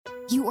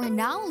You are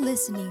now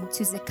listening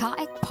to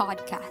Zakaic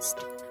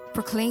Podcast,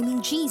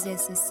 proclaiming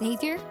Jesus as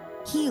Savior,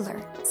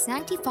 Healer,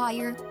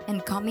 Sanctifier,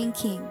 and Coming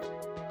King.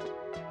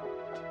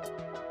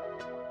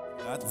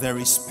 There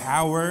is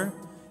power,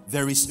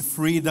 there is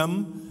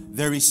freedom,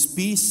 there is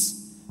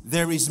peace,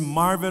 there is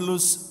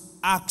marvelous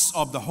acts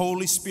of the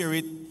Holy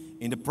Spirit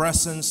in the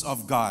presence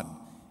of God.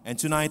 And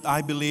tonight,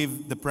 I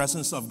believe the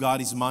presence of God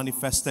is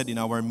manifested in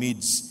our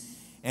midst.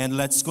 And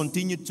let's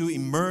continue to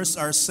immerse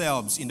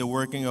ourselves in the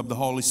working of the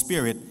Holy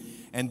Spirit.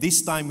 And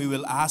this time, we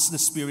will ask the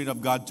Spirit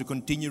of God to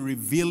continue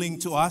revealing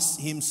to us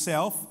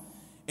Himself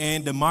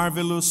and the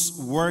marvelous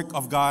work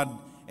of God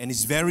and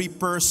His very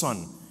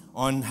person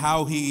on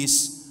how He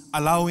is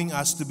allowing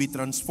us to be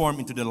transformed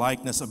into the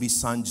likeness of His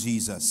Son,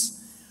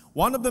 Jesus.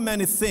 One of the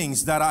many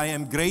things that I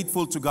am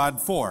grateful to God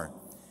for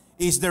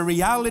is the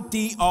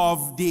reality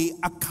of the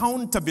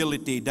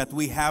accountability that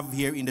we have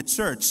here in the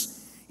church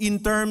in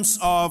terms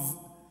of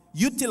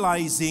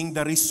utilizing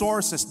the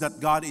resources that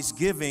God is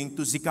giving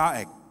to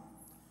Zakaic.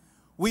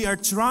 We are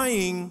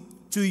trying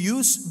to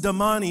use the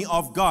money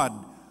of God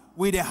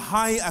with a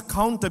high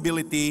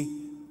accountability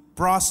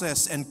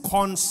process and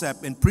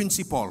concept and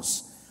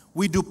principles.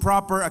 We do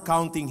proper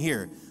accounting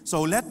here.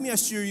 So let me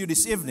assure you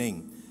this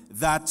evening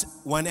that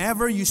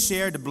whenever you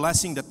share the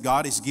blessing that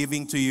God is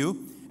giving to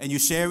you and you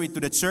share it to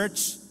the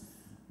church,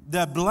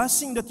 the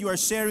blessing that you are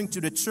sharing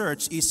to the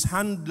church is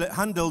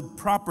handled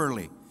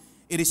properly.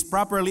 It is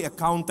properly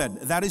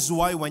accounted. That is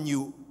why when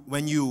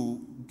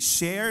you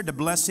share the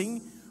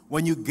blessing,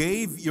 when you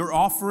gave your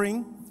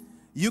offering,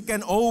 you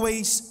can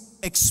always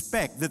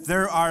expect that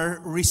there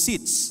are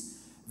receipts.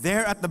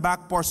 There at the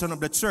back portion of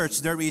the church,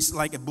 there is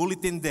like a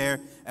bulletin there,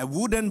 a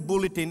wooden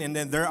bulletin, and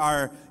then there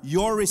are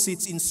your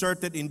receipts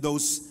inserted in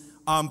those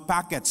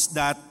packets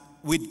that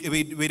with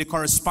the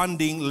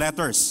corresponding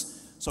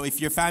letters. So if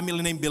your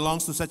family name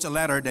belongs to such a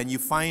letter, then you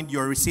find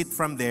your receipt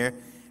from there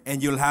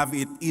and you'll have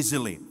it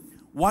easily.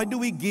 Why do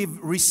we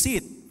give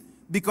receipt?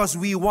 Because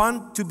we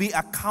want to be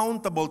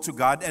accountable to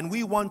God and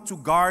we want to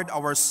guard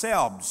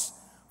ourselves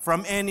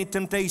from any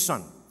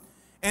temptation.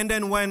 And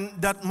then when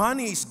that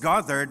money is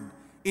gathered,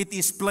 it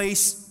is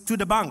placed to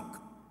the bank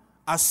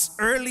as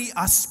early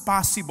as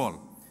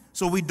possible.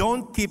 So we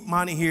don't keep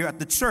money here at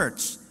the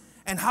church.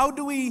 And how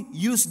do we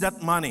use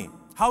that money?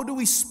 How do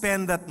we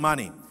spend that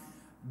money?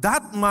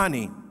 That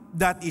money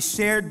that is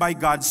shared by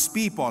God's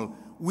people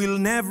will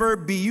never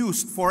be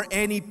used for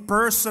any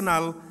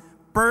personal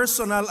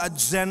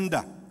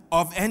agenda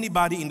of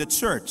anybody in the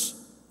church.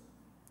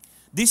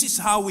 This is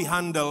how we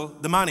handle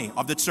the money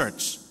of the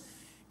church.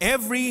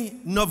 Every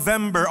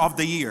November of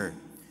the year,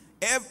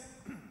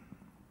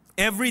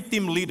 every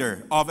team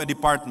leader of a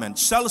department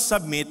shall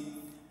submit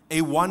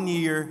a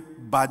one-year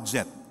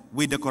budget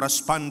with the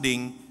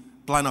corresponding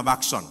plan of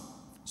action.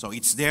 So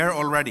it's there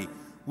already.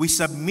 We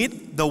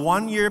submit the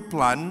one-year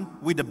plan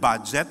with the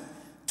budget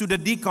to the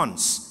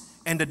deacons,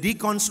 and the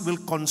deacons will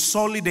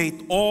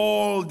consolidate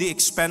all the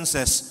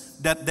expenses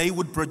that they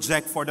would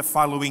project for the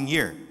following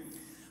year.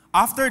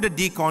 After the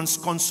deacons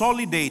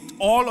consolidate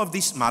all of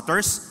these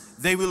matters,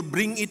 they will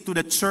bring it to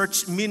the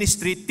church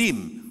ministry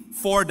team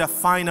for the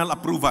final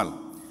approval.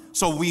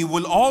 So we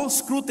will all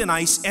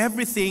scrutinize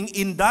everything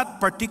in that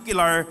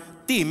particular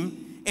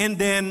team, and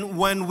then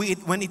when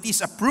it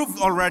is approved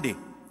already,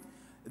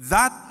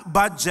 that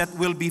budget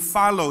will be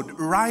followed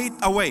right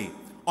away.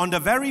 On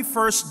the very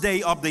first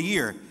day of the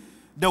year,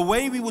 the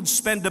way we would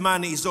spend the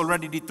money is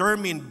already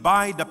determined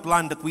by the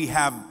plan that we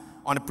have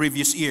on the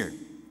previous year.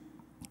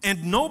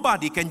 And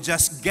nobody can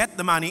just get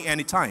the money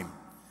anytime.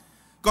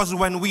 Because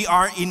when we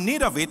are in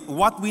need of it,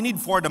 what we need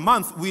for the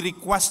month, we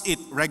request it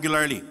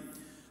regularly.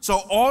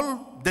 So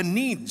all the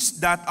needs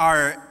that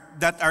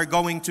are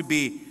going to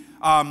be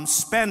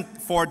spent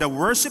for the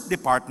worship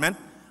department,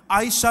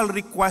 I shall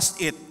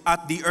request it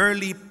at the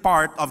early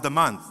part of the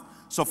month.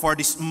 So for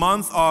this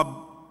month of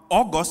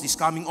August, this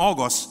coming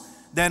August,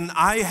 then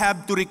I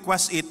have to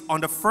request it on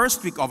the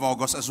first week of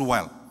August as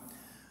well.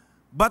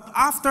 But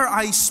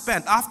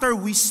after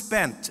we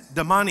spent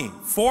the money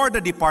for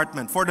the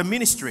department, for the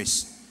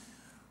ministries,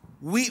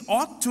 we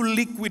ought to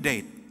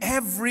liquidate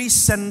every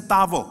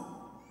centavo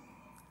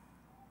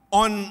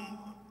on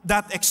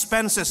that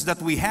expenses that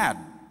we had,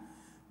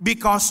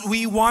 because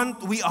we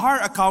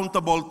are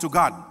accountable to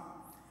God.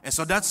 And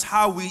so that's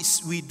how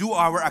we do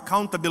our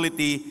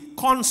accountability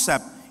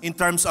concept in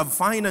terms of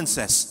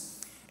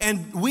finances.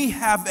 And we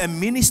have a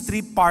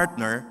ministry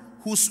partner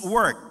whose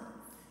work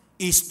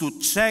is to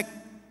check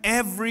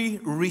every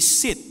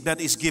receipt that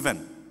is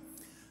given.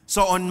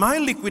 So on my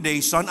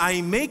liquidation,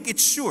 I make it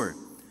sure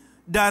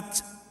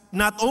that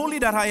not only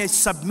that I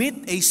submit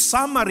a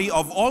summary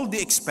of all the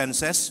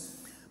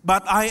expenses,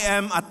 but I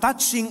am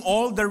attaching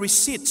all the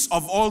receipts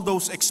of all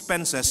those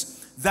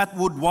expenses that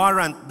would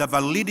warrant the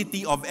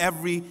validity of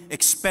every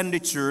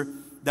expenditure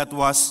that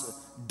was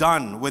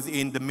done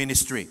within the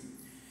ministry.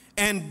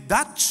 And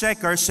that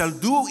checker shall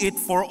do it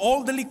for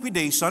all the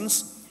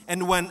liquidations,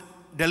 and when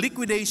the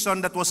liquidation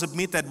that was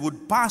submitted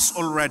would pass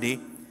already,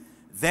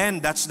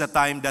 then that's the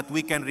time that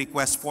we can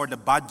request for the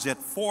budget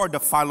for the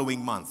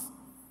following month.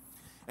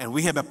 And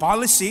we have a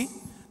policy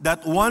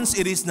that once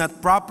it is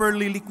not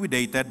properly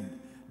liquidated,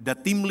 the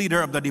team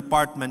leader of the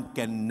department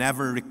can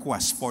never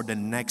request for the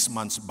next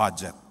month's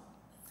budget.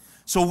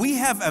 So we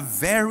have a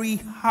very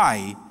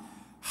high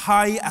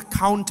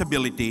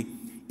accountability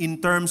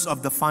in terms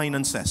of the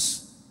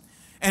finances.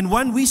 And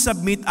when we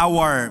submit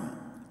our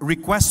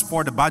request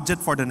for the budget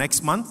for the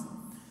next month,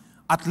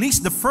 at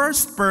least the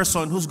first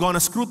person who's going to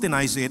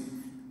scrutinize it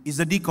is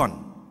the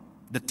deacon.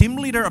 The team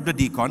leader of the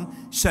deacon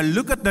shall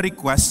look at the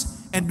request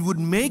and would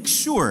make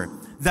sure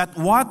that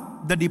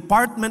what the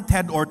department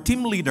head or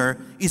team leader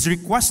is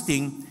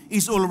requesting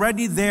is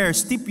already there,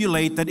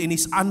 stipulated in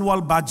his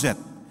annual budget.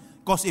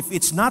 Because if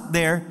it's not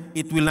there,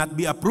 it will not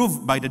be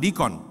approved by the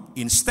deacon.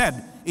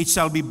 Instead, it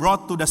shall be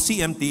brought to the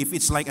CMT if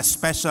it's like a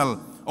special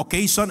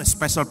occasion, a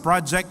special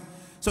project.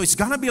 So it's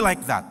going to be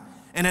like that.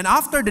 And then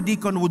after the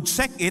deacon would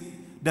check it,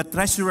 the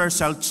treasurer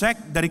shall check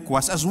the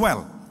request as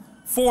well.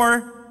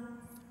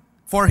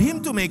 For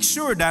him to make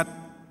sure that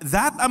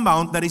that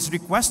amount that is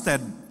requested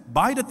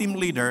by the team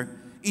leader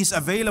is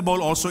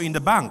available also in the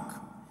bank.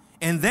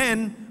 And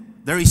then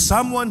there is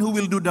someone who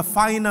will do the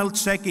final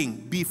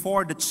checking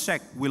before the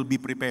check will be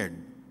prepared.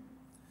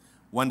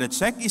 When the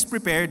check is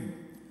prepared,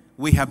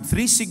 we have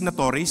 3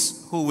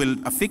 signatories who will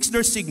affix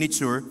their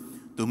signature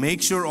to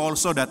make sure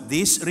also that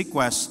this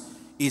request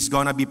is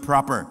going to be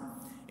proper.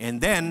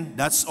 And then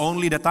that's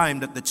only the time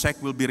that the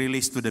check will be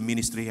released to the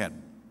ministry head.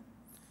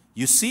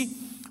 You see,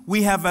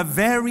 we have a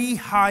very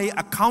high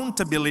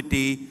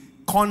accountability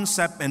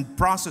concept and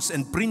process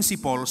and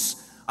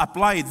principles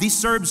applied. This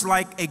serves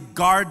like a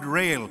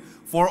guardrail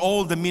for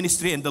all the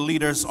ministry and the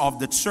leaders of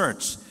the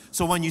church.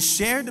 So when you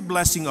share the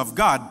blessing of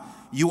God,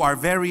 you are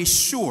very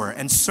sure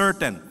and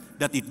certain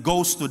that it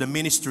goes to the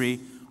ministry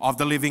of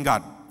the living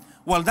God.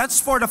 Well, that's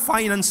for the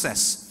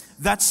finances.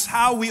 That's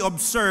how we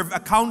observe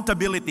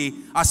accountability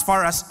as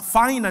far as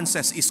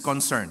finances is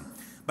concerned.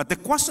 But the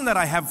question that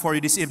I have for you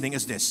this evening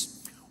is this.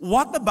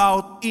 What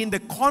about in the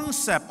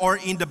concept or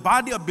in the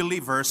body of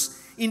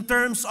believers in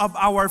terms of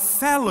our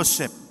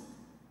fellowship?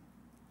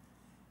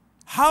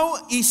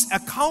 How is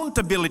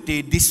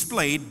accountability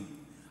displayed?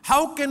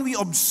 How can we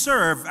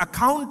observe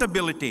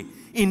accountability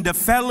in the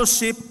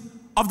fellowship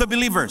of the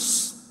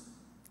believers?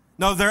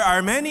 Now, there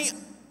are many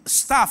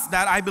stuff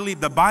that I believe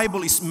the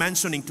Bible is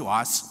mentioning to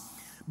us.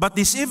 But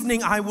this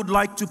evening, I would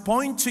like to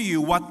point to you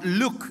what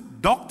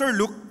Dr.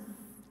 Luke,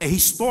 a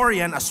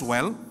historian as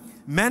well,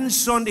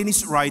 mentioned in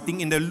his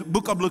writing in the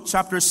book of Luke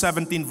chapter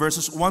 17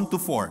 verses 1 to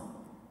 4.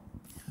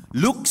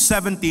 Luke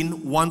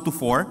 17, 1 to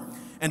 4.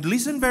 And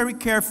listen very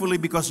carefully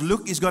because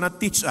Luke is going to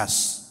teach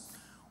us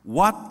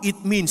what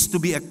it means to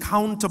be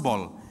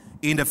accountable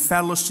in the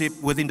fellowship,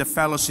 within the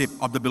fellowship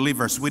of the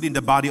believers, within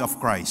the body of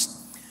Christ.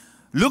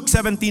 Luke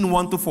 17,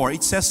 1 to 4.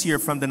 It says here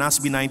from the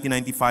NASB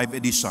 1995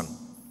 edition.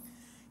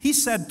 He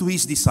said to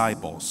his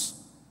disciples,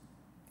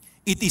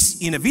 "It is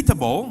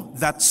inevitable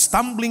that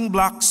stumbling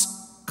blocks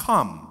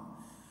come,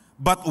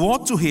 but woe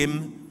to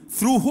him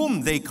through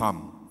whom they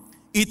come.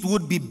 It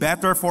would be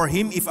better for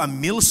him if a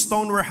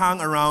millstone were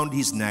hung around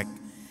his neck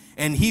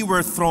and he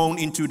were thrown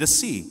into the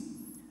sea,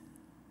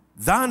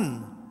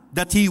 than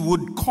that he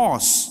would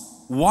cause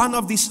one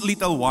of these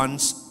little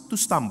ones to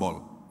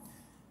stumble.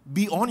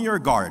 Be on your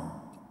guard.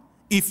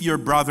 If your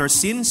brother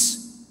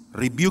sins,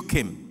 rebuke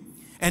him.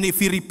 And if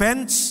he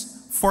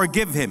repents,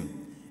 forgive him.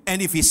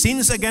 And if he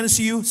sins against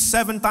you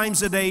 7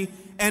 times a day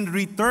and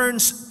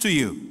returns to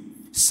you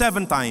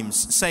 7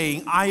 times,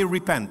 saying, I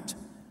repent,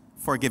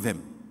 forgive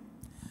him."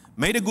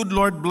 May the good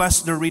Lord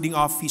bless the reading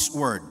of His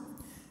Word.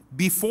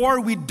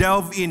 Before we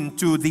delve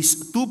into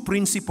these 2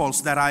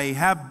 principles that I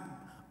have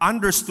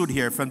understood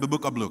here from the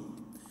book of Luke,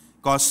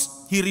 because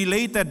he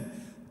related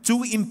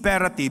 2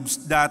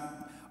 imperatives that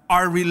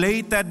are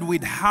related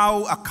with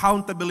how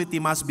accountability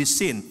must be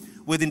seen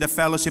within the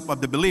fellowship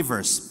of the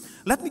believers.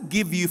 Let me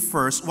give you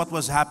first what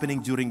was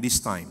happening during this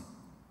time.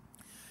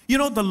 You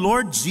know, the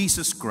Lord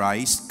Jesus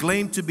Christ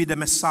claimed to be the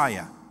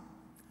Messiah.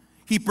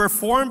 He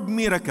performed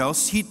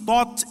miracles. He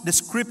taught the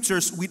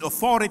scriptures with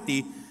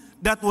authority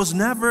that was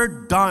never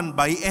done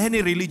by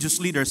any religious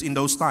leaders in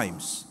those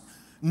times.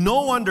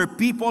 No wonder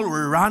people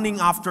were running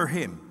after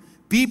him.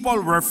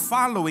 People were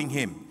following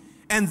him.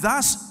 And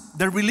thus,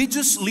 the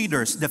religious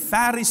leaders, the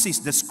Pharisees,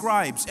 the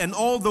scribes, and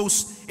all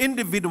those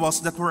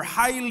individuals that were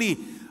highly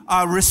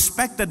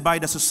respected by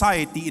the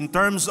society in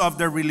terms of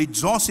their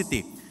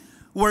religiosity,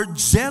 were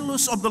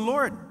jealous of the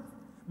Lord.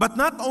 But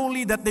not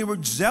only that they were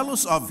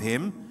jealous of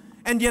him,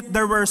 and yet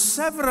there were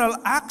several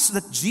acts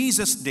that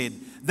Jesus did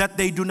that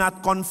they do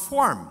not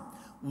conform.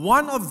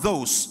 One of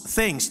those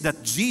things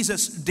that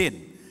Jesus did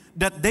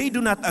that they do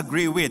not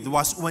agree with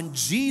was when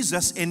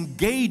Jesus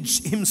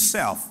engaged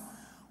himself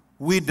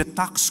with the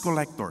tax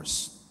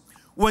collectors.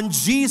 When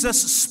Jesus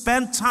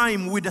spent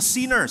time with the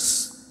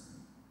sinners.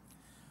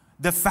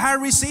 The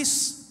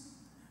Pharisees,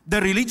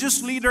 the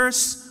religious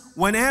leaders,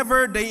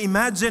 whenever they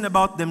imagine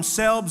about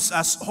themselves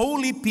as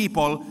holy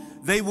people,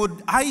 they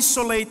would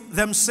isolate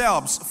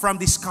themselves from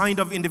this kind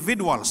of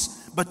individuals.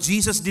 But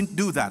Jesus didn't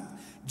do that.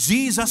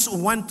 Jesus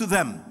went to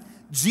them.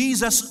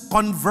 Jesus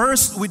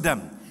conversed with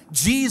them.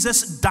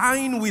 Jesus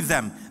dined with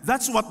them.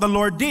 That's what the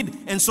Lord did.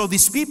 And so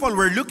these people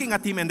were looking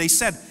at him and they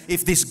said,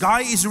 if this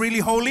guy is really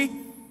holy,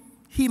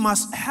 he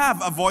must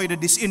have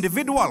avoided these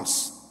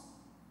individuals.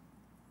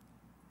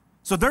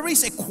 So there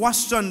is a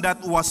question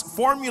that was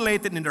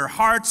formulated in their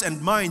hearts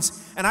and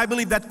minds, and I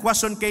believe that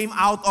question came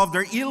out of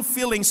their ill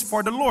feelings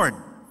for the Lord.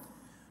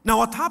 Now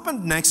what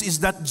happened next is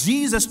that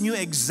Jesus knew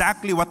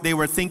exactly what they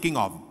were thinking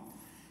of.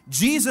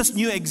 Jesus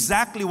knew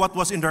exactly what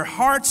was in their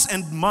hearts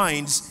and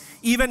minds,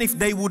 even if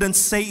they wouldn't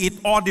say it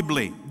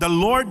audibly. The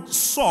Lord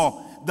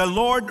saw, the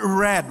Lord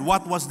read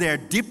what was there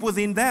deep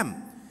within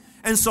them.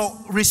 And so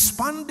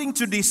responding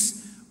to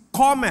these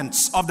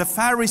comments of the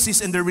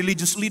Pharisees and the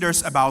religious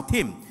leaders about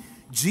him,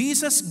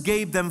 Jesus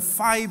gave them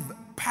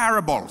 5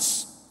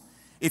 parables.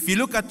 If you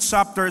look at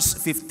chapters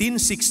 15,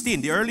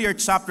 16, the earlier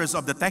chapters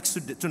of the text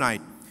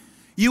tonight,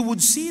 you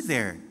would see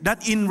there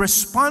that in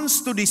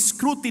response to the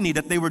scrutiny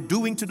that they were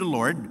doing to the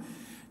Lord,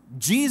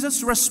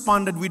 Jesus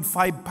responded with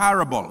 5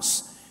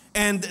 parables.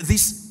 And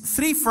these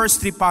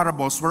first three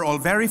parables were all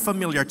very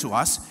familiar to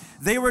us.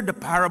 They were the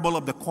parable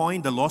of the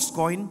coin, the lost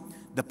coin,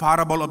 the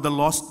parable of the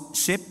lost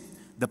sheep,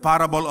 the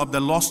parable of the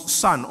lost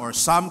son, or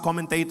some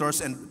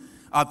commentators and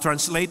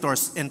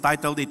translators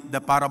entitled it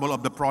the parable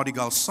of the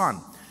prodigal son.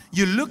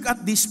 You look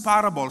at these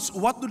parables,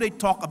 what do they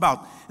talk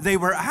about? They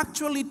were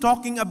actually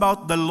talking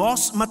about the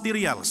lost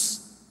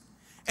materials,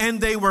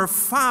 and they were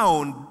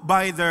found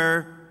by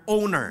their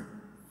owner.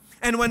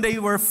 And when they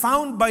were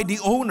found by the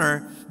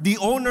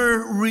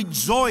owner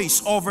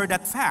rejoiced over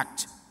that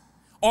fact,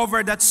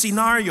 over that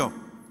scenario.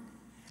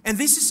 And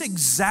this is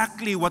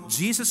exactly what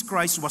Jesus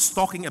Christ was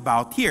talking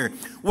about here.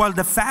 While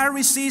the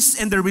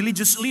Pharisees and the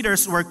religious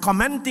leaders were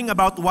commenting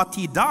about what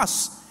he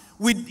does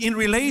in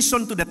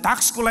relation to the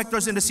tax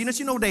collectors and the sinners,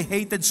 you know, they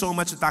hated so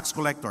much the tax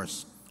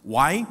collectors.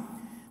 Why?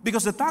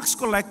 Because the tax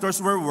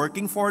collectors were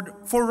working for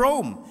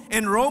Rome.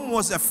 And Rome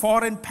was a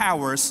foreign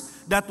power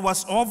that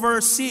was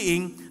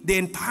overseeing the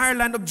entire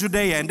land of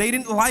Judea, and they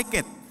didn't like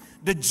it.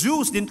 The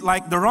Jews didn't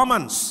like the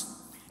Romans.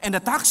 And the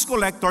tax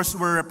collectors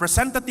were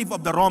representative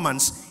of the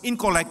Romans in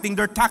collecting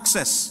their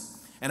taxes.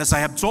 And as I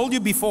have told you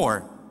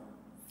before,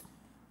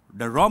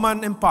 the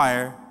Roman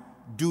Empire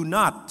the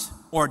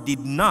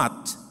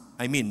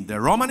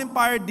Roman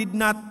Empire did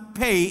not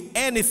pay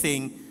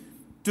anything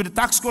to the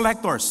tax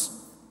collectors.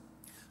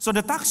 So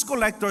the tax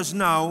collectors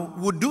now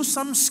would do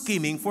some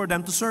scheming for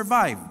them to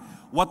survive.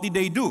 What did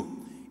they do?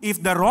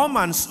 If the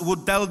Romans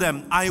would tell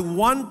them, I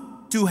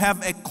want to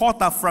have a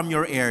quota from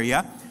your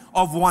area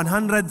of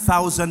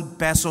 100,000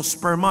 pesos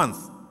per month.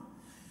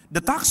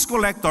 The tax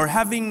collector,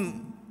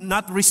 having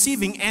not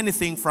receiving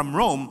anything from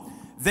Rome,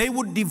 they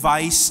would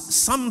devise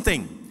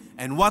something.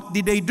 And what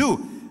did they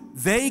do?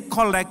 They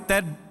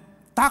collected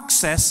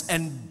taxes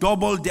and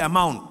doubled the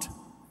amount.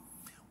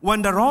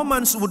 When the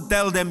Romans would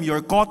tell them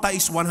your quota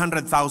is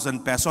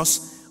 100,000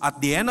 pesos, at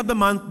the end of the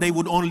month, they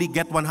would only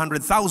get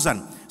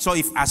 100,000. So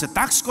if as a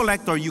tax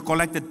collector you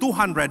collected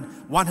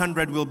 200,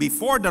 100 will be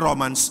for the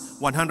Romans,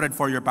 100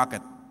 for your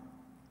pocket.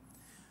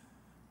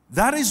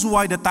 That is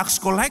why the tax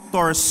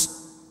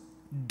collectors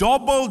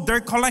doubled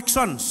their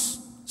collections,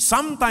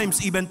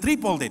 sometimes even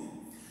tripled it.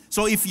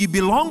 So if you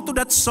belong to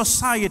that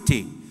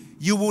society,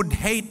 you would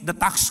hate the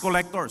tax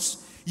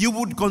collectors. You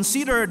would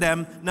consider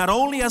them not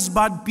only as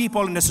bad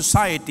people in the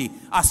society,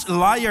 as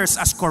liars,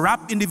 as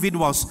corrupt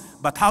individuals,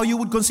 but how you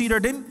would consider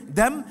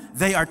them?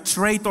 They are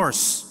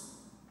traitors.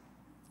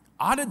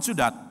 Added to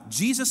that,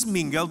 Jesus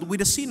mingled with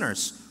the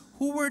sinners.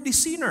 Who were the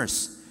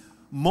sinners?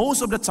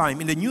 Most of the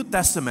time in the New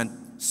Testament,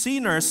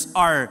 sinners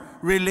are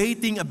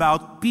relating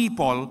about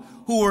people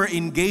who are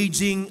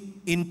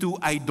engaging into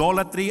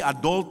idolatry,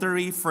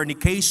 adultery,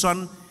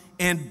 fornication,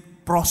 and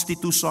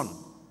prostitution.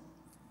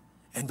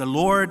 And the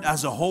Lord,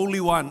 as a Holy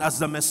One, as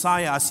the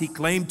Messiah, as He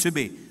claimed to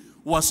be,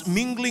 was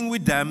mingling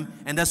with them,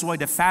 and that's why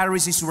the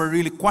Pharisees were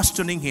really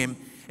questioning Him.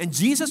 And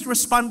Jesus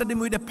responded to them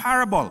with a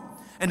parable.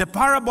 And the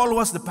parable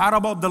was the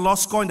parable of the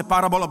lost coin, the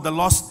parable of the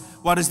lost,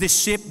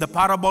 sheep, the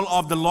parable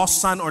of the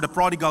lost son or the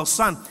prodigal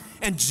son.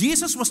 And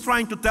Jesus was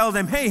trying to tell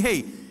them,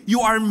 hey,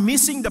 you are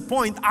missing the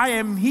point. I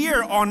am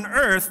here on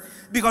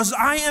earth because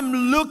I am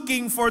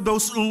looking for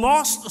those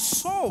lost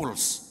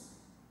souls.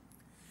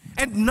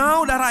 And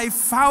now that I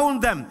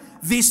found them,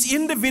 these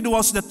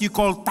individuals that you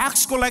call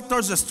tax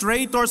collectors, the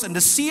traitors, and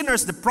the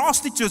sinners, the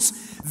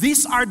prostitutes,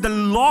 these are the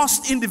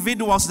lost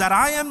individuals that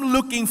I am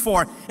looking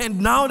for.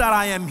 And now that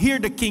I am here,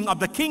 the King of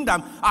the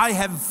kingdom, I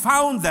have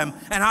found them,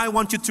 and I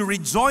want you to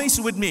rejoice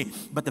with me.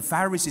 But the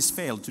Pharisees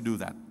failed to do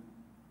that.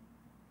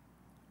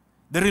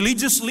 The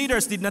religious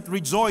leaders did not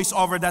rejoice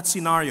over that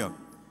scenario.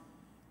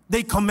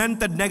 They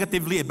commented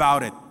negatively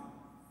about it.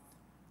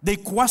 They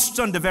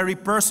questioned the very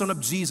person of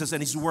Jesus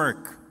and His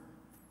work.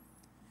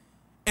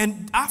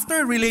 And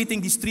after relating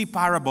these 3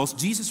 parables,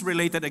 Jesus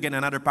related again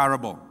another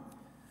parable.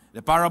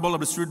 The parable of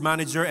the shrewd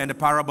manager and the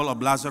parable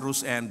of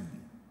Lazarus and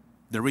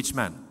the rich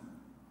man.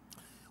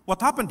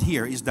 What happened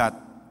here is that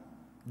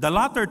the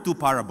latter 2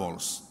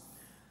 parables,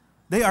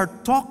 they are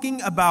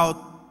talking about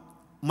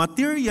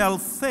material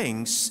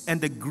things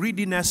and the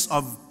greediness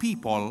of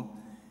people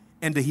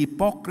and the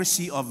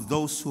hypocrisy of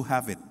those who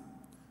have it.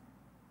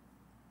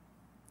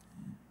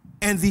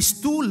 And these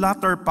two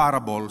latter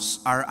parables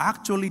are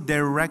actually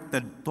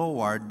directed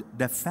toward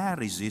the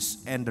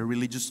Pharisees and the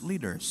religious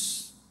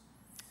leaders.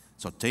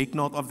 So take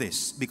note of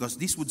this, because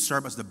this would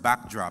serve as the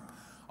backdrop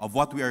of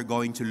what we are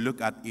going to look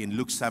at in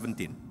Luke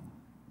 17.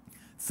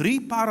 3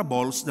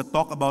 parables that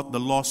talk about the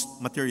lost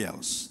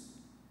materials.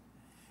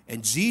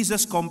 And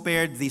Jesus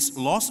compared these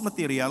lost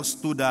materials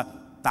to the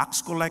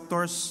tax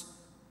collectors,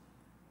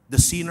 the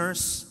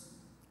sinners,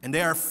 and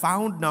they are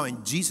found now,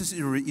 and Jesus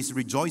is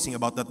rejoicing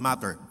about that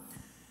matter.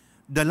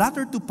 The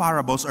latter 2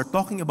 parables are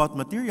talking about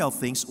material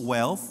things,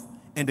 wealth,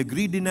 and the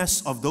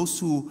greediness of those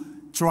who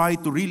try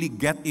to really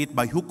get it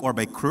by hook or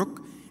by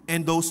crook,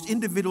 and those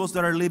individuals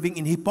that are living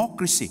in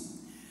hypocrisy.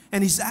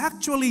 And he's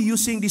actually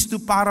using these 2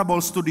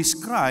 parables to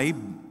describe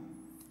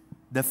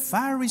the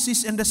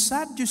Pharisees and the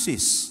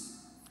Sadducees.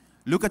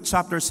 Look at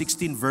chapter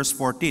 16, verse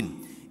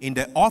 14. In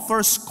the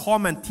author's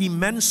comment, he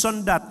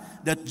mentioned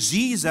that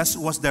Jesus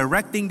was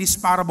directing this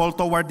parable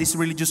toward these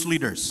religious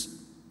leaders.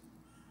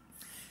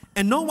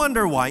 And no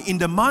wonder why, in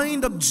the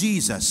mind of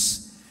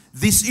Jesus,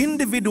 these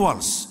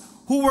individuals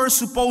who were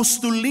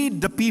supposed to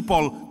lead the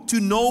people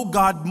to know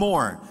God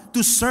more,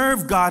 to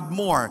serve God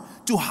more,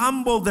 to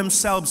humble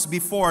themselves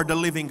before the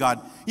living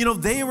God,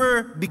 they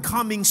were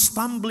becoming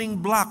stumbling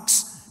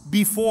blocks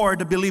before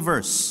the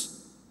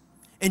believers.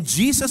 And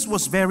Jesus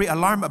was very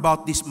alarmed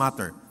about this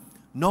matter.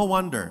 No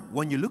wonder,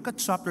 when you look at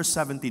chapter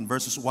 17,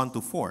 verses 1 to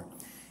 4,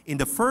 in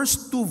the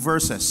first 2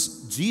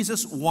 verses,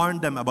 Jesus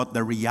warned them about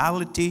the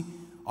reality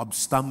of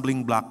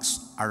stumbling blocks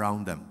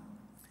around them.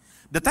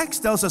 The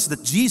text tells us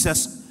that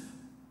Jesus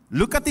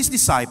looked at his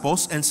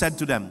disciples and said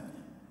to them,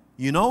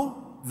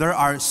 there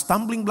are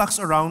stumbling blocks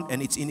around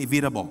and it's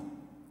inevitable.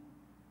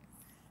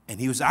 And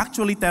he was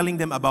actually telling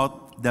them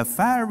about the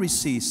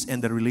Pharisees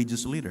and the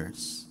religious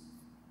leaders.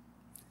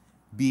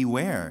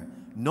 Beware.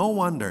 No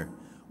wonder,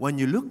 when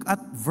you look at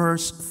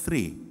verse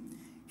 3,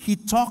 he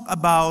talked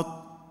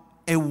about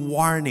a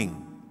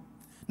warning.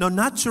 Now,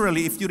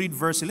 naturally, if you read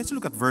verse 3, let's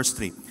look at verse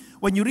 3.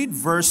 When you read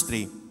verse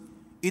 3,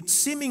 it's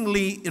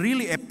seemingly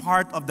really a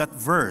part of that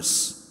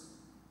verse.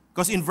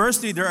 Because in verse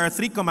 3, there are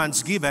 3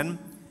 commands given.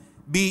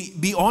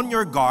 Be on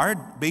your guard,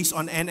 based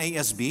on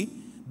NASB.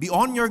 Be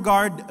on your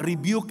guard,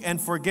 rebuke, and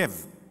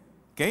forgive.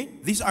 Okay?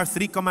 These are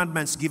 3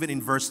 commandments given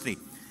in verse 3.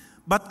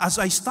 But as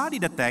I study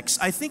the text,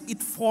 I think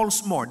it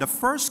falls more. The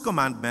first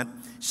commandment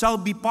shall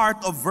be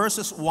part of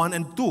verses 1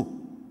 and 2.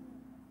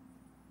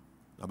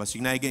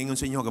 Nabasig na igaingon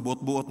sa inyo,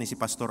 gabuot-buot ni si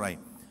Pastor Ay.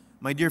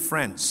 My dear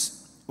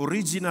friends,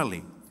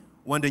 originally,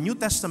 when the New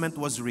Testament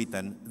was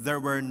written, there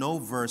were no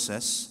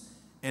verses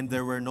and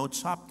there were no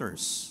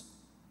chapters.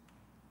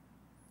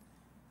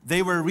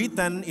 They were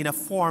written in a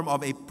form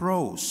of a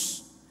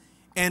prose.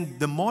 And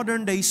the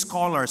modern day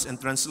scholars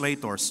and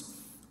translators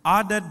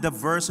added the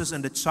verses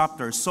and the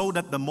chapters so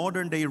that the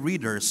modern day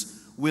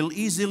readers will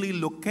easily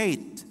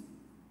locate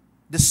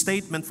the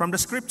statement from the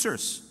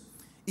scriptures.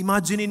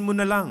 Imaginein mo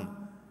na lang,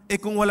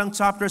 kung walang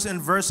chapters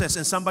and verses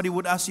and somebody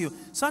would ask you,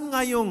 saan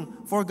nga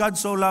yung for God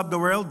so loved the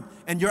world?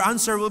 And your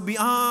answer will be,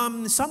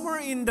 somewhere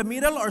in the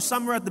middle or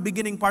somewhere at the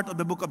beginning part of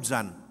the book of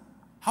John.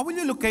 How will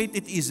you locate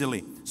it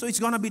easily? So it's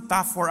going to be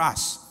tough for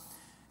us.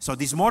 So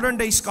these modern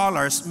day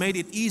scholars made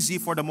it easy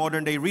for the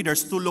modern day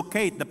readers to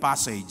locate the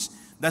passage.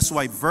 That's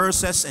why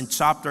verses and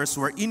chapters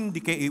were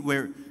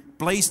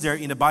placed there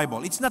in the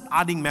Bible. It's not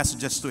adding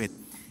messages to it.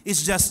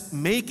 It's just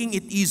making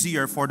it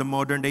easier for the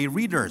modern day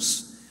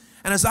readers.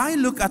 And as I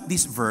look at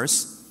this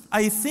verse,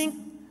 I think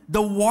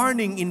the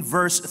warning in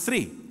verse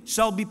 3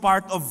 shall be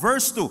part of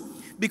verse 2.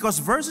 Because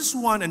verses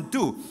 1 and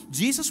 2,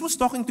 Jesus was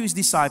talking to his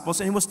disciples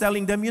and he was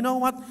telling them, you know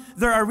what?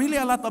 There are really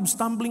a lot of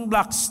stumbling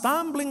blocks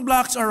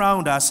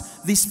around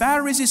us, these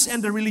Pharisees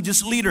and the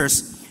religious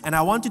leaders. And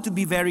I want you to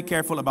be very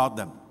careful about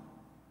them.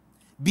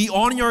 Be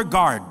on your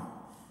guard,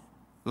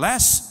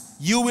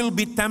 lest you will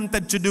be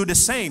tempted to do the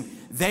same.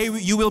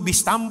 You will be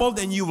stumbled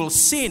and you will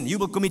sin. You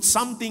will commit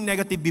something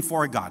negative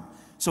before God.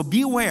 So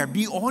beware,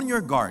 be on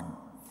your guard.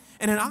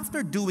 And then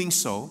after doing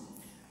so,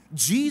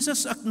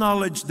 Jesus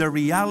acknowledged the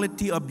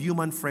reality of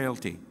human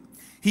frailty.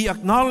 He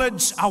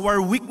acknowledged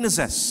our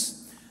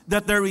weaknesses,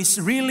 that there is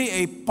really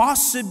a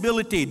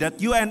possibility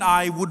that you and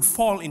I would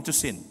fall into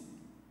sin.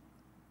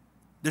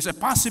 There's a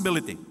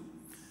possibility.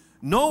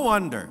 No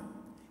wonder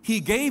he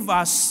gave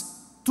us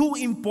 2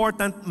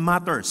 important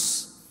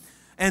matters.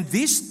 And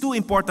these 2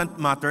 important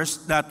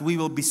matters that we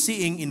will be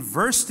seeing in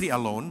verse 3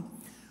 alone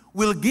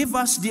will give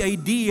us the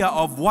idea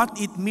of what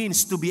it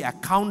means to be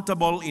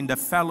accountable in the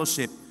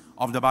fellowship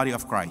of the body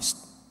of Christ.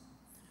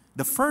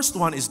 The first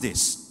one is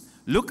this.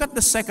 Look at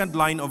the second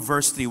line of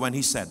verse 3 when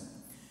he said,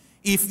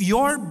 if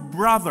your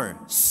brother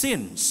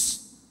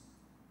sins,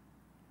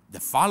 the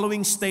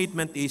following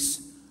statement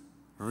is,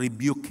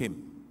 rebuke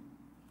him.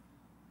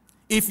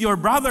 If your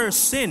brother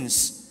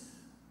sins,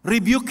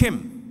 rebuke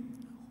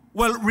him.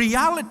 Well,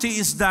 reality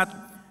is that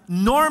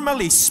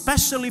normally,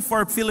 especially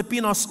for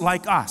Filipinos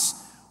like us,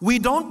 we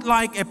don't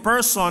like a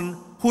person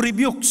who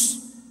rebukes.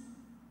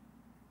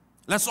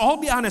 Let's all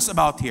be honest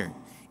about here.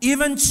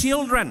 Even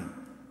children,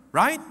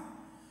 right?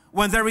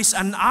 When there is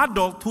an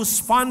adult who's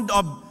fond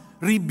of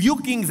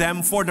rebuking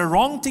them for the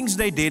wrong things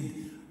they did,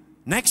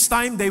 next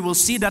time they will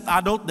see that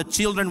adult, the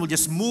children will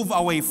just move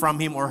away from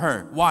him or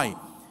her. Why?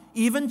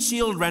 Even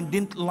children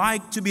didn't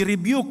like to be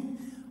rebuked.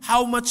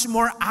 How much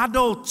more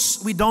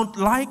adults, we don't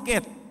like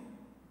it.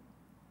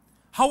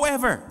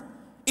 However,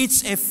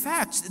 it's a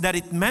fact that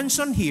it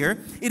mentioned here.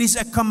 It is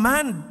a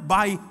command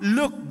by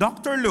Luke,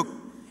 Dr. Luke.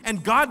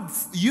 And God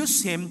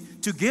used him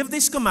to give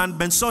this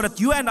commandment so that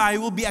you and I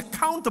will be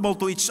accountable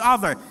to each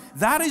other.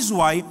 That is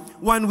why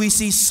when we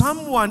see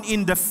someone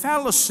in the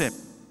fellowship,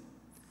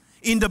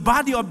 in the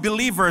body of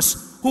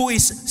believers who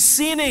is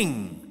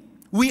sinning,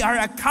 we are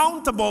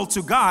accountable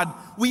to God.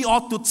 We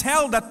ought to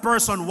tell that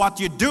person what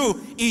you do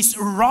is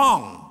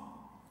wrong.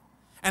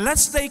 And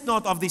let's take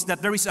note of this,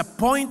 that there is a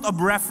point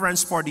of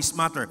reference for this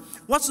matter.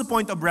 What's the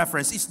point of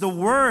reference? It's the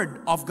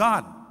Word of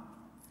God.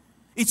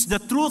 It's the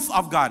truth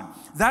of God.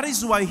 That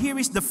is why here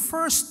is the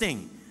first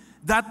thing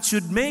that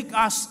should make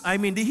us,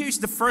 here's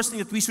the first thing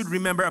that we should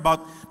remember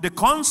about the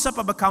concept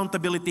of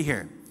accountability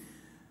here.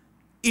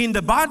 In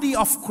the body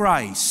of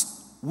Christ,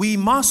 we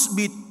must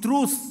be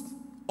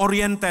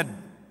truth-oriented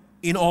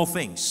in all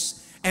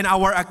things. And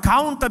our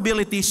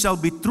accountability shall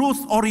be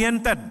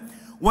truth-oriented.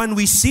 When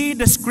we see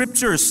the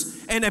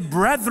scriptures and a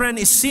brethren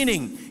is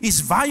sinning,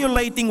 is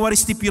violating what is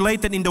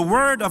stipulated in the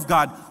Word of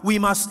God, we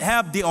must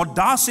have the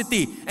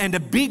audacity and the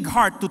big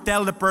heart to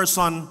tell the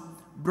person,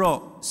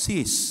 bro,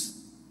 sis,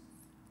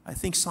 I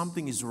think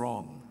something is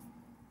wrong.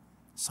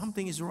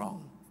 Something is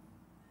wrong.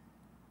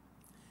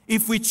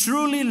 If we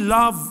truly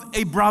love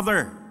a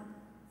brother,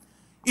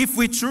 if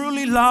we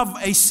truly love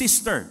a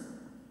sister,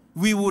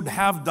 we would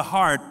have the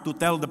heart to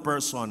tell the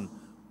person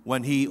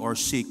when he or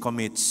she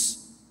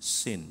commits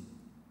sin.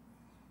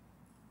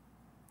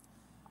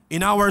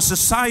 In our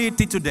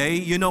society today,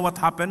 you know what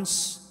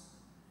happens?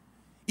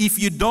 If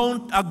you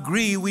don't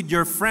agree with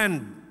your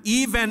friend,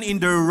 even in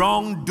their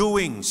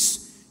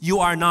wrongdoings, you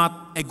are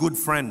not a good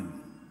friend.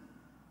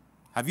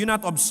 Have you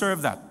not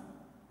observed that?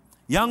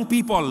 Young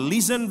people,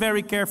 listen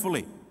very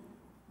carefully.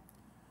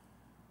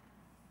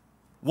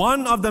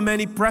 One of the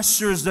many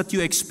pressures that you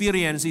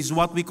experience is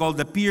what we call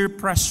the peer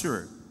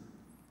pressure.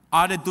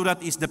 Added to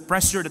that is the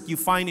pressure that you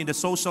find in the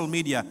social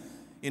media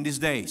in these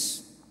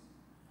days.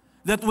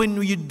 That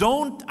when you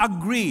don't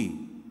agree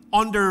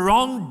on the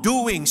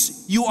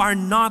wrongdoings, you are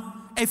not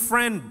a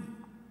friend.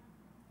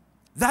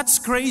 That's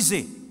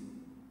crazy.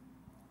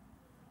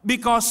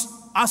 Because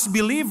as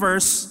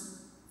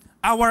believers,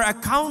 our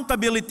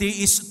accountability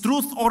is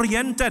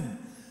truth-oriented.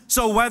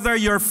 So whether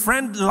your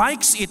friend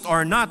likes it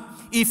or not,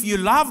 if you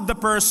love the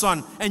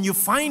person and you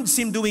find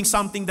him doing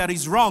something that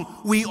is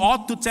wrong, we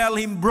ought to tell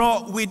him,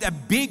 bro, with a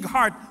big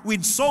heart,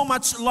 with so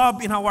much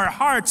love in our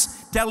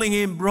hearts, telling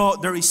him, bro,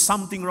 there is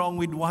something wrong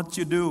with what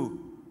you do.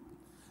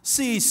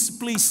 Sis,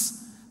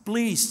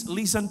 please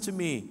listen to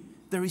me.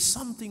 There is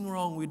something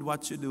wrong with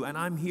what you do, and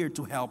I'm here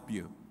to help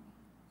you.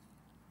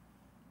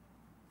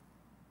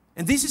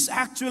 And this is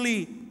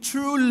actually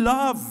true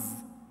love.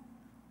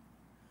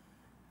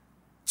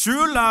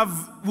 True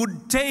love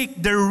would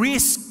take the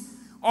risk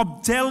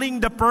of telling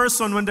the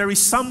person when there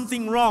is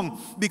something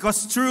wrong,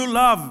 because true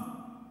love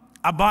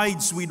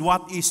abides with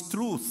what is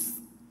truth.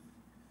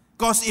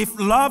 Because if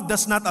love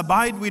does not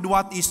abide with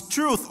what is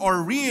truth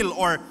or real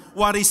or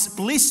what is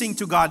pleasing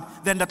to God,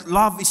 then that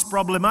love is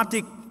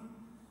problematic.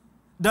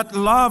 That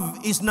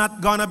love is not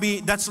gonna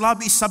be, that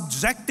love is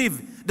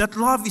subjective. That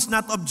love is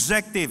not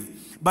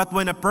objective. But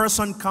when a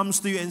person comes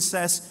to you and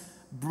says,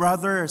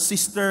 brother,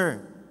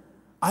 sister,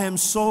 I am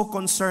so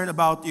concerned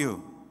about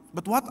you.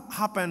 But what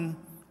happens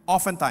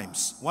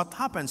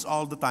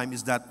all the time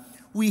is that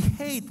we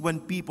hate when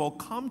people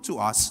come to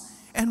us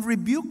and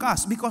rebuke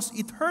us because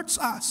it hurts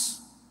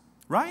us,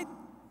 right?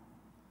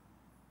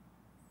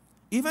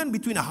 Even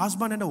between a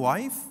husband and a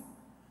wife,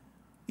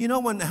 you know,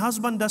 when a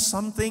husband does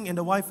something and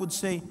the wife would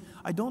say,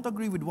 I don't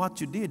agree with what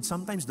you did,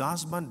 sometimes the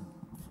husband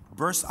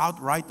bursts out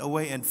right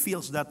away and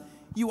feels that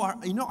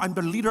I'm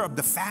the leader of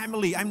the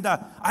family. I'm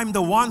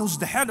the one who's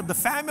the head of the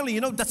family.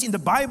 You know, that's in the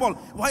Bible.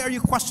 Why are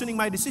you questioning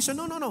my decision?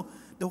 No.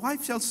 The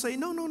wife shall say,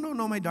 no,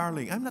 my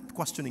darling. I'm not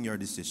questioning your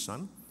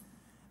decision.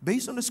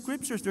 Based on the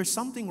scriptures, there's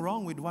something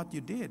wrong with what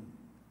you did.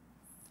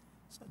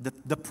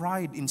 The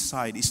pride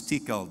inside is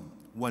tickled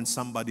when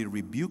somebody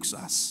rebukes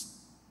us.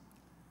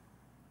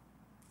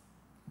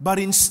 But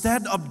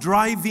instead of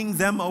driving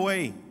them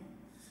away,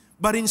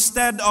 but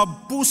instead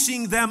of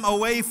pushing them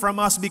away from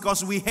us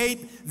because we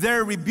hate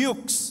their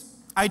rebukes,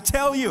 I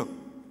tell you,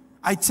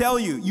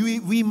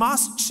 we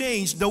must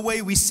change the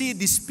way we see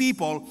these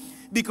people,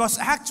 because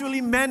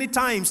actually many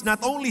times,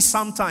 not only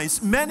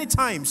sometimes, many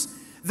times,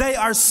 they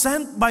are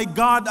sent by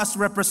God as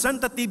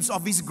representatives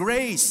of His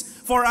grace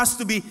for us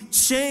to be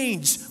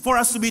changed, for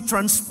us to be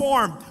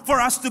transformed,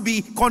 for us to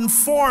be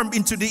conformed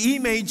into the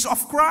image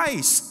of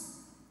Christ.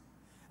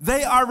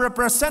 They are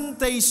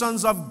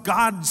representations of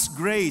God's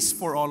grace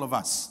for all of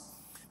us.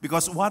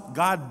 Because what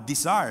God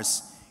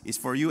desires is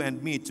for you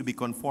and me to be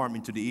conformed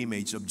into the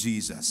image of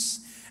Jesus.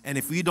 And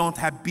if we don't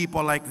have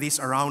people like this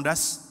around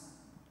us,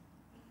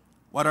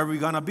 What are we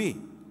going to be?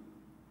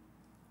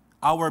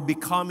 Our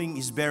becoming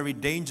is very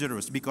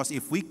dangerous because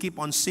if we keep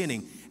on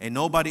sinning and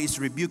nobody is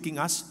rebuking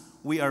us,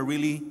 we are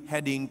really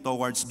heading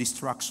towards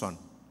destruction.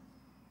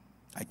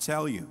 I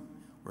tell you,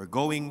 we're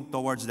going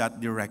towards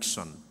that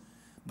direction.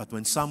 But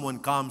when someone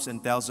comes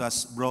and tells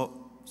us, bro,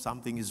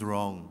 something is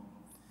wrong,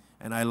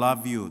 and I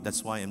love you,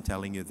 that's why I'm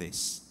telling you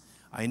this.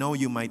 I know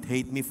you might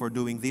hate me for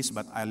doing this,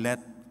 but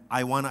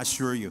I want to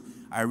assure you,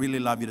 I really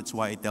love you, that's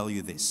why I tell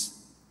you this.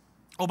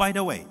 Oh, by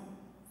the way,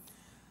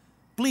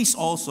 please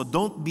also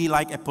don't be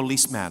like a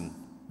policeman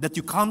that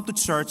you come to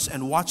church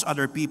and watch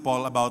other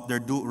people about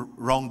their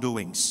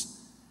wrongdoings.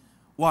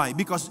 Why?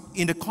 Because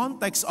in the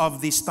context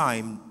of this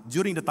time,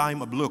 during the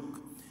time of Luke,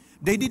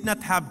 they did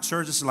not have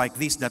churches like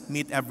this that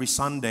meet every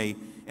Sunday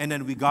and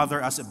then we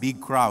gather as a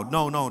big crowd.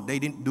 No, they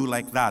didn't do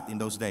like that in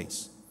those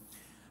days.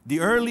 The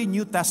early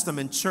New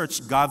Testament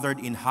church gathered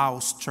in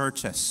house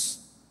churches.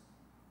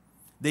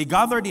 They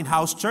gathered in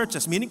house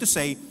churches, meaning to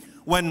say,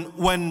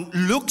 when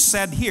Luke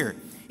said here,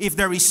 if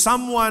there is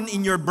someone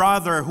in your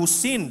brother who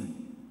sinned,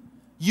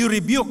 you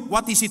rebuke.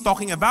 What is he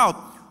talking about?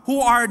 Who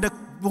are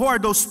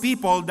those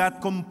people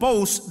that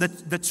compose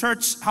the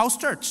church, house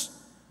church?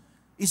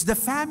 It's the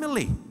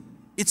family.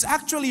 It's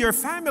actually your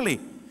family.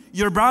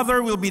 Your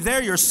brother will be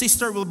there, your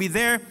sister will be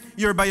there,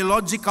 your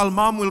biological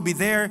mom will be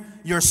there,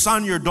 your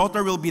son, your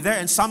daughter will be there,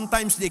 and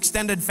sometimes the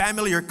extended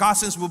family, your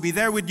cousins will be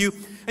there with you,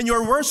 and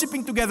you're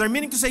worshiping together,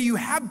 meaning to say you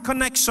have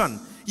connection,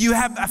 you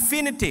have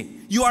affinity,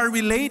 you are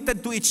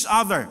related to each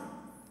other.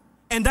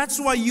 And that's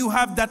why you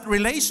have that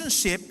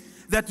relationship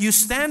that you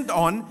stand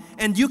on,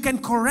 and you can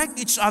correct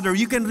each other,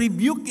 you can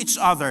rebuke each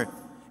other.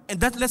 And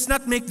that let's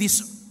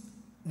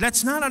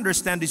not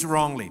understand this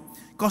wrongly.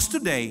 Because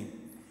today,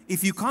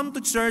 if you come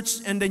to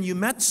church and then you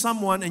met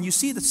someone and you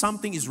see that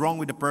something is wrong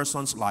with the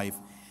person's life,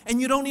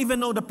 and you don't even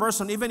know the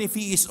person, even if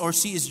he is or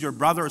she is your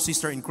brother or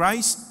sister in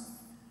Christ,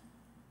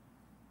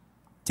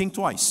 think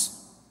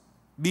twice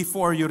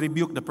before you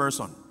rebuke the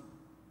person.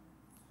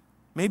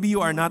 Maybe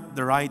you are not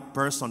the right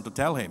person to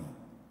tell him,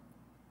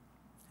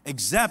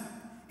 except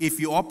if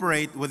you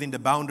operate within the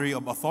boundary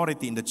of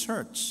authority in the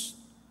church.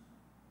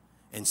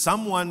 And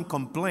someone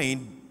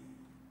complained,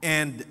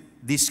 and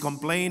this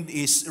complaint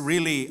is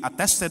really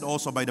attested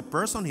also by the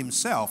person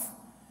himself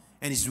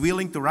and is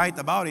willing to write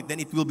about it, then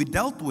it will be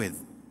dealt with.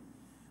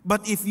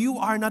 But if you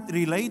are not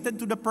related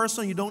to the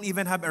person, you don't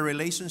even have a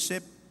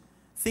relationship,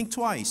 think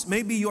twice.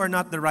 Maybe you are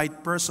not the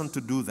right person to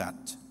do that.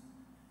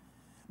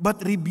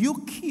 But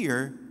rebuke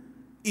here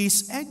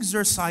is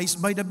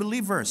exercised by the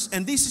believers.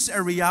 And this is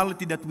a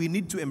reality that we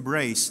need to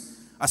embrace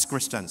as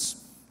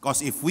Christians.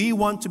 Because if we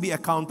want to be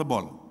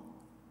accountable,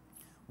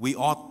 we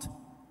ought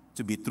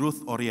to be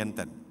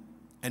truth-oriented.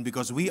 And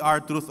because we are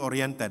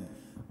truth-oriented,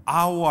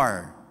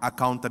 our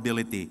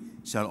accountability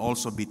shall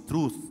also be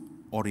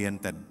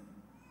truth-oriented.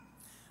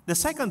 The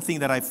second thing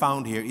that I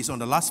found here is on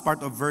the last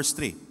part of verse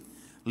 3.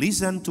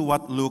 Listen to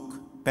what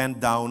Luke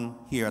penned down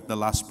here at the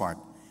last part.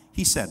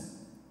 He said,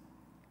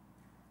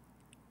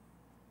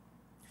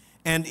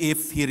 and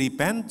if he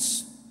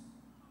repents,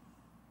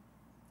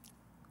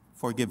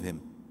 forgive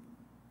him.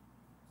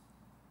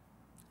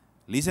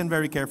 Listen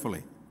very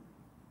carefully.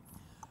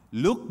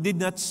 Luke did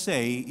not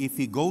say, if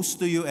he goes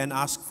to you and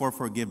asks for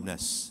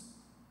forgiveness,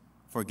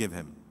 forgive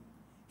him.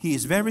 He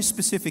is very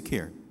specific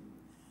here.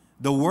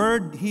 The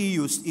word he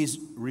used is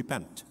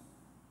repent.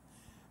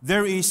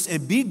 There is a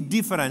big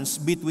difference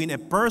between a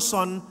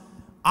person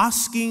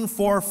asking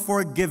for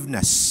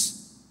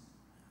forgiveness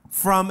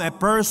from a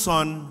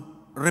person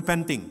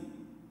repenting.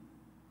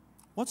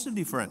 What's the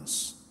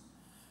difference?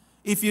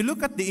 If you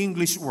look at the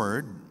English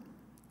word,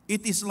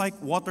 it is like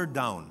watered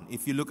down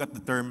if you look at the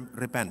term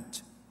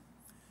repent.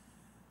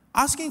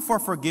 Asking for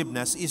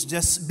forgiveness is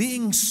just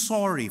being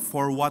sorry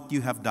for what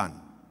you have done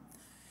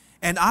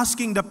and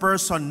asking the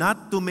person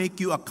not to make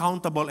you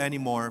accountable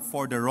anymore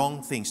for the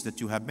wrong things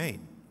that you have made.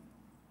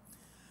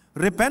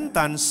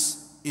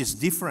 Repentance is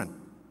different.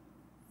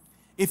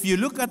 If you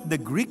look at the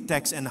Greek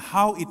text and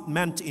how it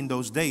meant in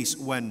those days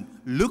when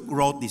Luke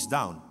wrote this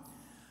down,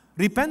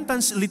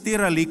 repentance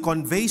literally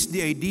conveys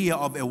the idea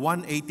of a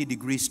 180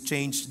 degrees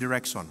change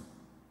direction.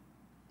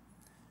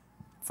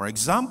 For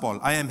example,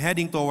 I am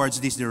heading towards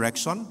this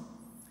direction.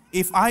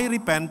 If I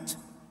repent,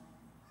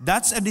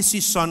 that's a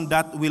decision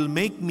that will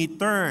make me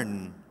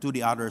turn to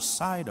the other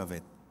side of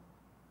it.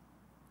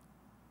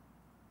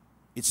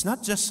 It's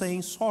not just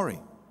saying sorry.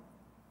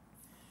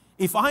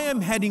 If I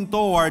am heading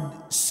toward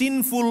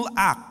sinful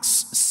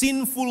acts,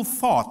 sinful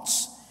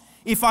thoughts,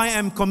 if I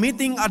am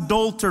committing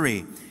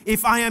adultery,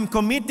 if I am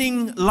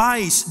committing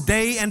lies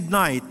day and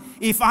night,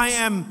 if I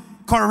am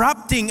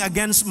corrupting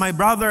against my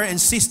brother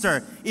and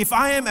sister, if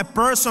I am a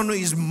person who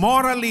is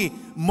morally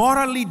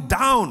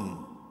down,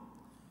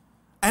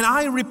 and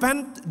I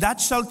repent, that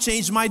shall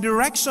change my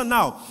direction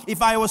now.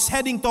 If I was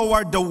heading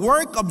toward the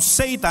work of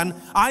Satan,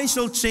 I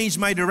shall change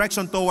my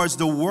direction towards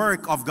the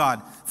work of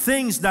God.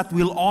 Things that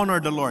will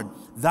honor the Lord.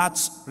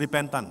 That's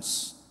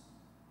repentance.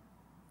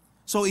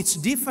 So it's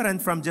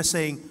different from just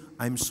saying,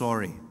 I'm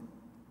sorry.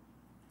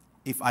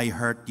 If I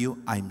hurt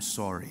you, I'm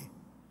sorry.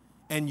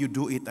 and you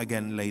do it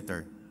again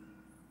later.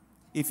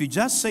 If you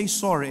just say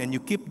sorry and you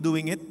keep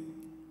doing it,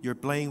 you're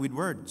playing with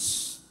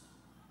words.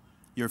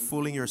 You're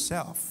fooling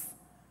yourself.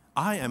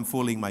 I am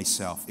fooling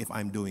myself if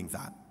I'm doing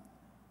that.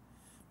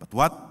 But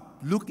what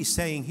Luke is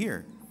saying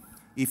here,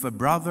 if a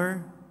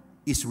brother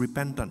is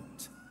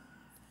repentant,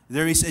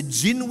 there is a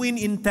genuine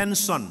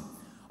intention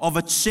of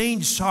a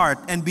changed heart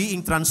and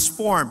being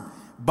transformed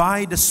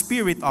by the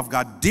Spirit of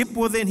God deep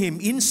within him,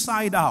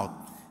 inside out,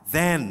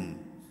 then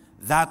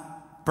that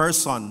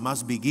person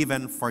must be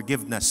given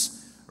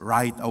forgiveness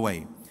right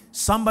away.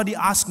 Somebody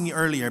asked me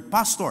earlier,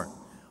 Pastor,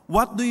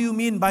 what do you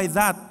mean by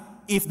that?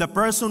 If the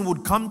person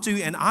would come to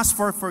you and ask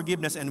for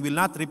forgiveness and will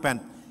not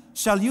repent,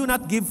 shall you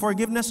not give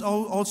forgiveness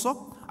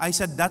also? I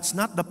said, that's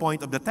not the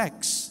point of the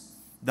text.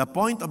 The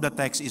point of the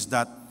text is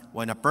that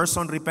when a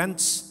person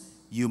repents,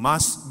 you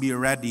must be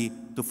ready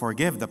to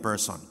forgive the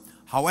person.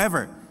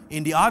 However,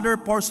 in the other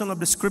portion of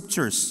the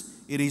scriptures,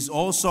 it is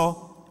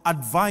also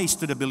advised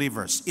to the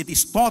believers. It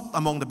is taught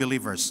among the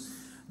believers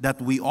that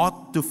we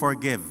ought to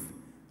forgive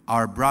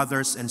our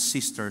brothers and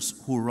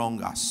sisters who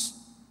wrong us.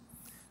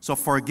 So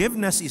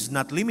forgiveness is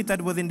not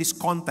limited within this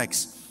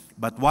context,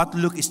 but what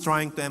Luke is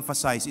trying to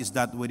emphasize is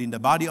that within the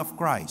body of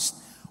Christ,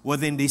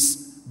 within this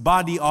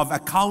body of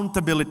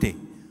accountability,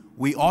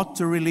 we ought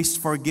to release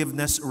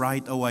forgiveness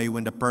right away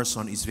when the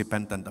person is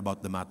repentant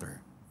about the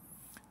matter.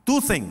 Two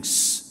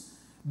things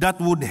that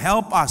would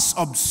help us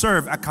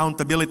observe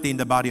accountability in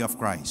the body of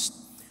Christ.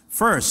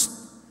 First,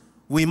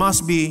 we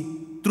must be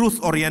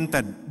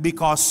truth-oriented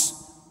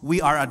because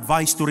we are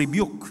advised to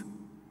rebuke.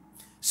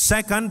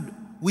 Second,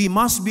 we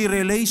must be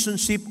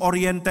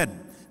relationship-oriented.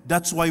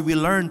 That's why we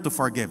learn to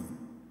forgive.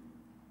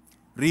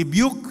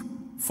 Rebuke,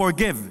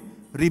 forgive.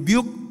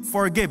 Rebuke,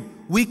 forgive.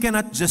 We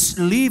cannot just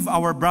leave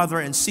our brother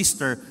and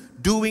sister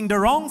doing the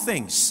wrong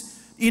things.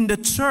 In the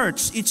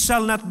church, it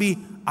shall not be,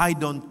 I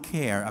don't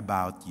care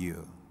about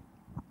you.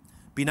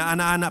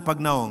 Pinaana-ana pag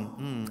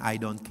naong, I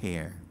don't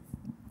care.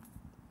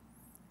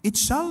 It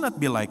shall not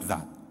be like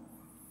that.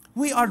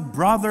 We are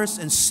brothers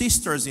and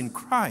sisters in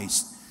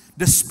Christ.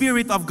 The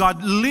Spirit of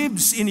God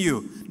lives in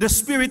you. The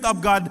Spirit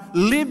of God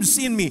lives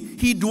in me.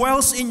 He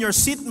dwells in your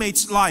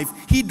seatmate's life.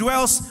 He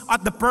dwells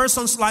at the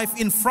person's life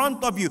in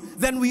front of you.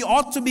 Then we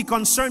ought to be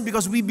concerned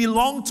because we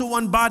belong to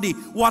one body.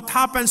 What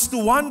happens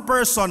to one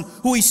person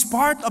who is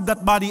part of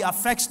that body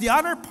affects the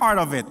other part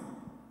of it.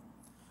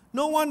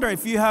 No wonder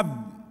if you have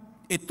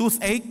a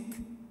toothache,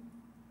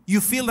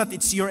 you feel that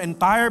it's your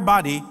entire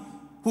body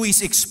who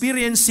is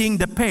experiencing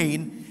the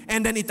pain,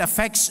 and then it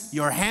affects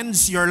your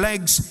hands, your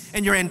legs,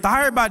 and your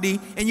entire body,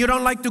 and you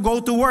don't like to go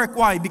to work.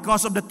 Why?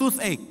 Because of the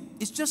toothache.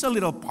 It's just a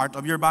little part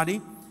of your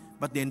body,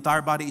 but the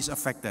entire body is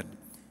affected.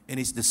 And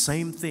it's the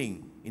same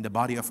thing in the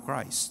body of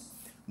Christ.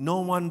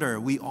 No wonder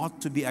we ought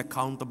to be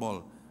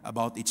accountable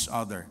about each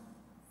other.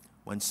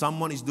 When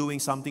someone is doing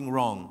something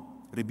wrong,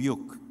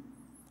 rebuke.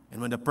 And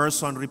when the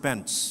person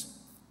repents,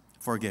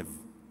 forgive.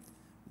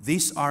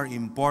 These are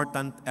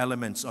important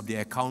elements of the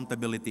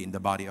accountability in the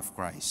body of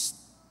Christ.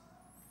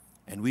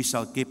 And we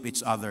shall keep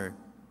each other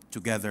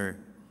together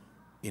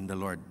in the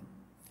Lord.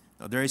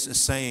 Now, there is a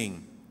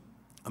saying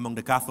among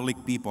the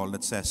Catholic people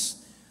that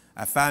says,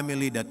 a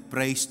family that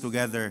prays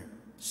together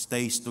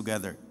stays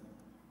together.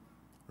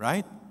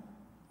 Right?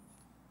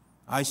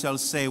 I shall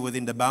say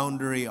within the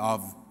boundary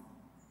of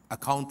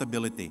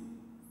accountability,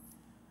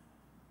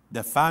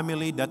 the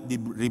family that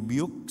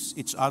rebukes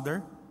each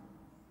other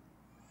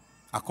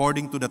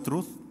according to the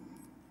truth,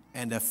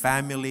 and the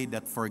family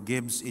that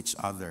forgives each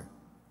other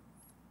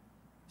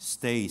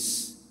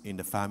stays in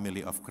the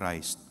family of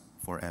Christ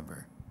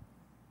forever.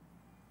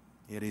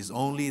 It is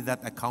only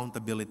that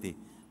accountability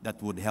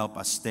that would help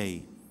us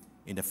stay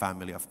in the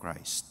family of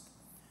Christ.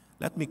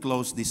 Let me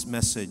close this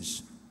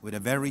message with a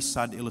very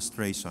sad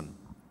illustration.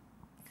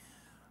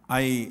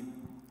 I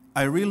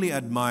really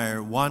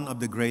admire one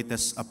of the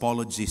greatest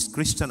apologists,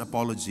 Christian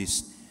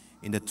apologists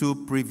in the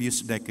 2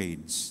 previous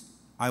decades.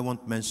 I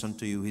won't mention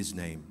to you his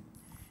name.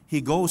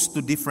 He goes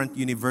to different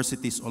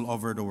universities all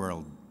over the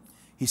world.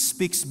 He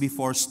speaks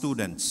before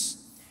students.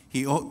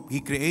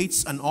 He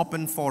creates an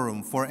open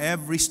forum for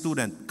every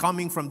student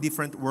coming from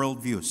different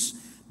worldviews,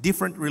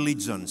 different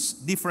religions,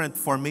 different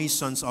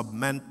formations of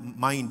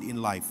mind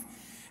in life.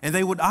 And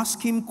they would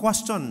ask him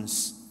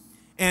questions.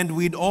 And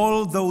with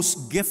all those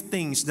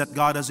giftings that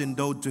God has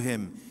endowed to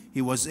him,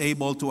 he was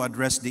able to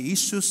address the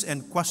issues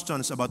and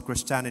questions about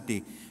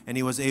Christianity. And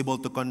he was able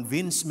to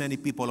convince many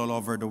people all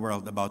over the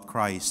world about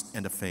Christ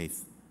and the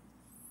faith.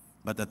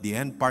 But at the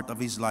end part of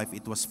his life,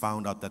 it was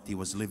found out that he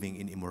was living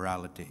in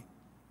immorality.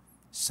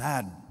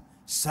 Sad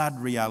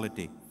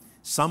reality.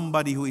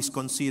 Somebody who is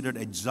considered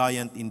a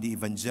giant in the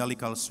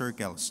evangelical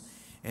circles,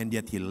 and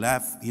yet he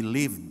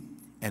lived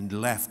and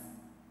left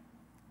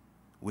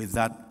with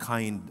that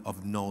kind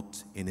of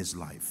note in his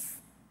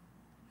life.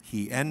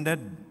 He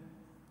ended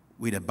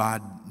with a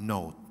bad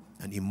note,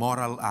 an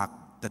immoral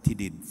act that he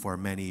did for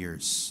many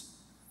years.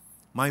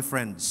 My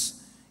friends,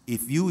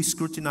 if you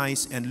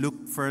scrutinize and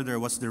look further,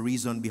 what's the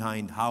reason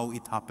behind how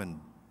it happened?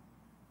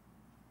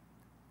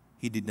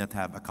 He did not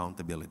have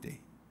accountability.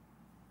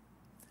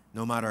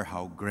 no matter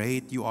how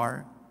great you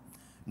are,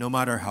 no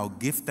matter how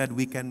gifted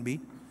we can be,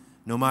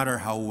 no matter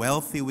how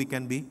wealthy we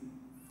can be,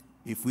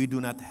 if we do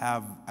not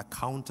have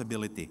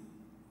accountability,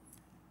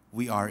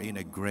 we are in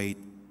a great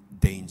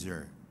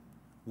danger.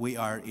 We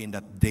are in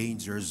that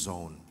danger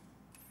zone.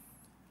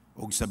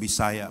 Og sa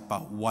Bisaya pa,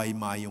 why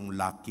mayong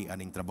laki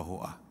aning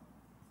trabahoa.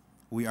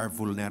 We are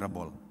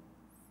vulnerable.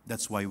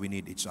 That's why we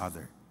need each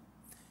other.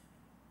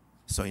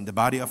 So in the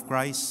body of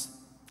Christ,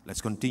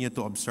 let's continue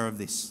to observe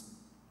this.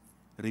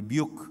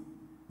 Rebuke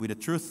with the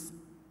truth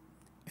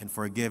and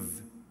forgive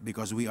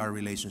because we are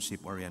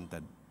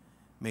relationship-oriented.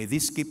 May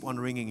this keep on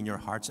ringing in your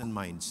hearts and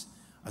minds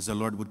as the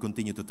Lord would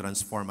continue to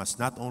transform us,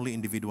 not only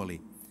individually,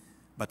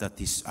 but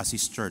as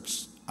His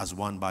church, as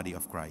one body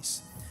of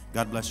Christ.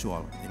 God bless you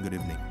all, and good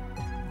evening.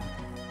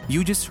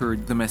 You just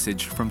heard the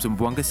message from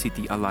Zamboanga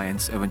City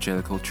Alliance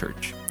Evangelical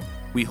Church.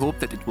 We hope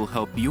that it will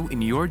help you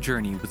in your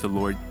journey with the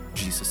Lord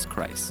Jesus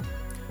Christ.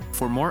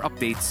 For more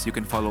updates, you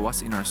can follow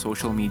us in our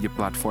social media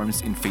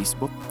platforms in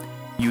Facebook,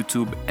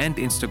 YouTube, and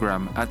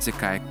Instagram at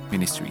Zechariah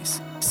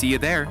Ministries. See you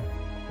there!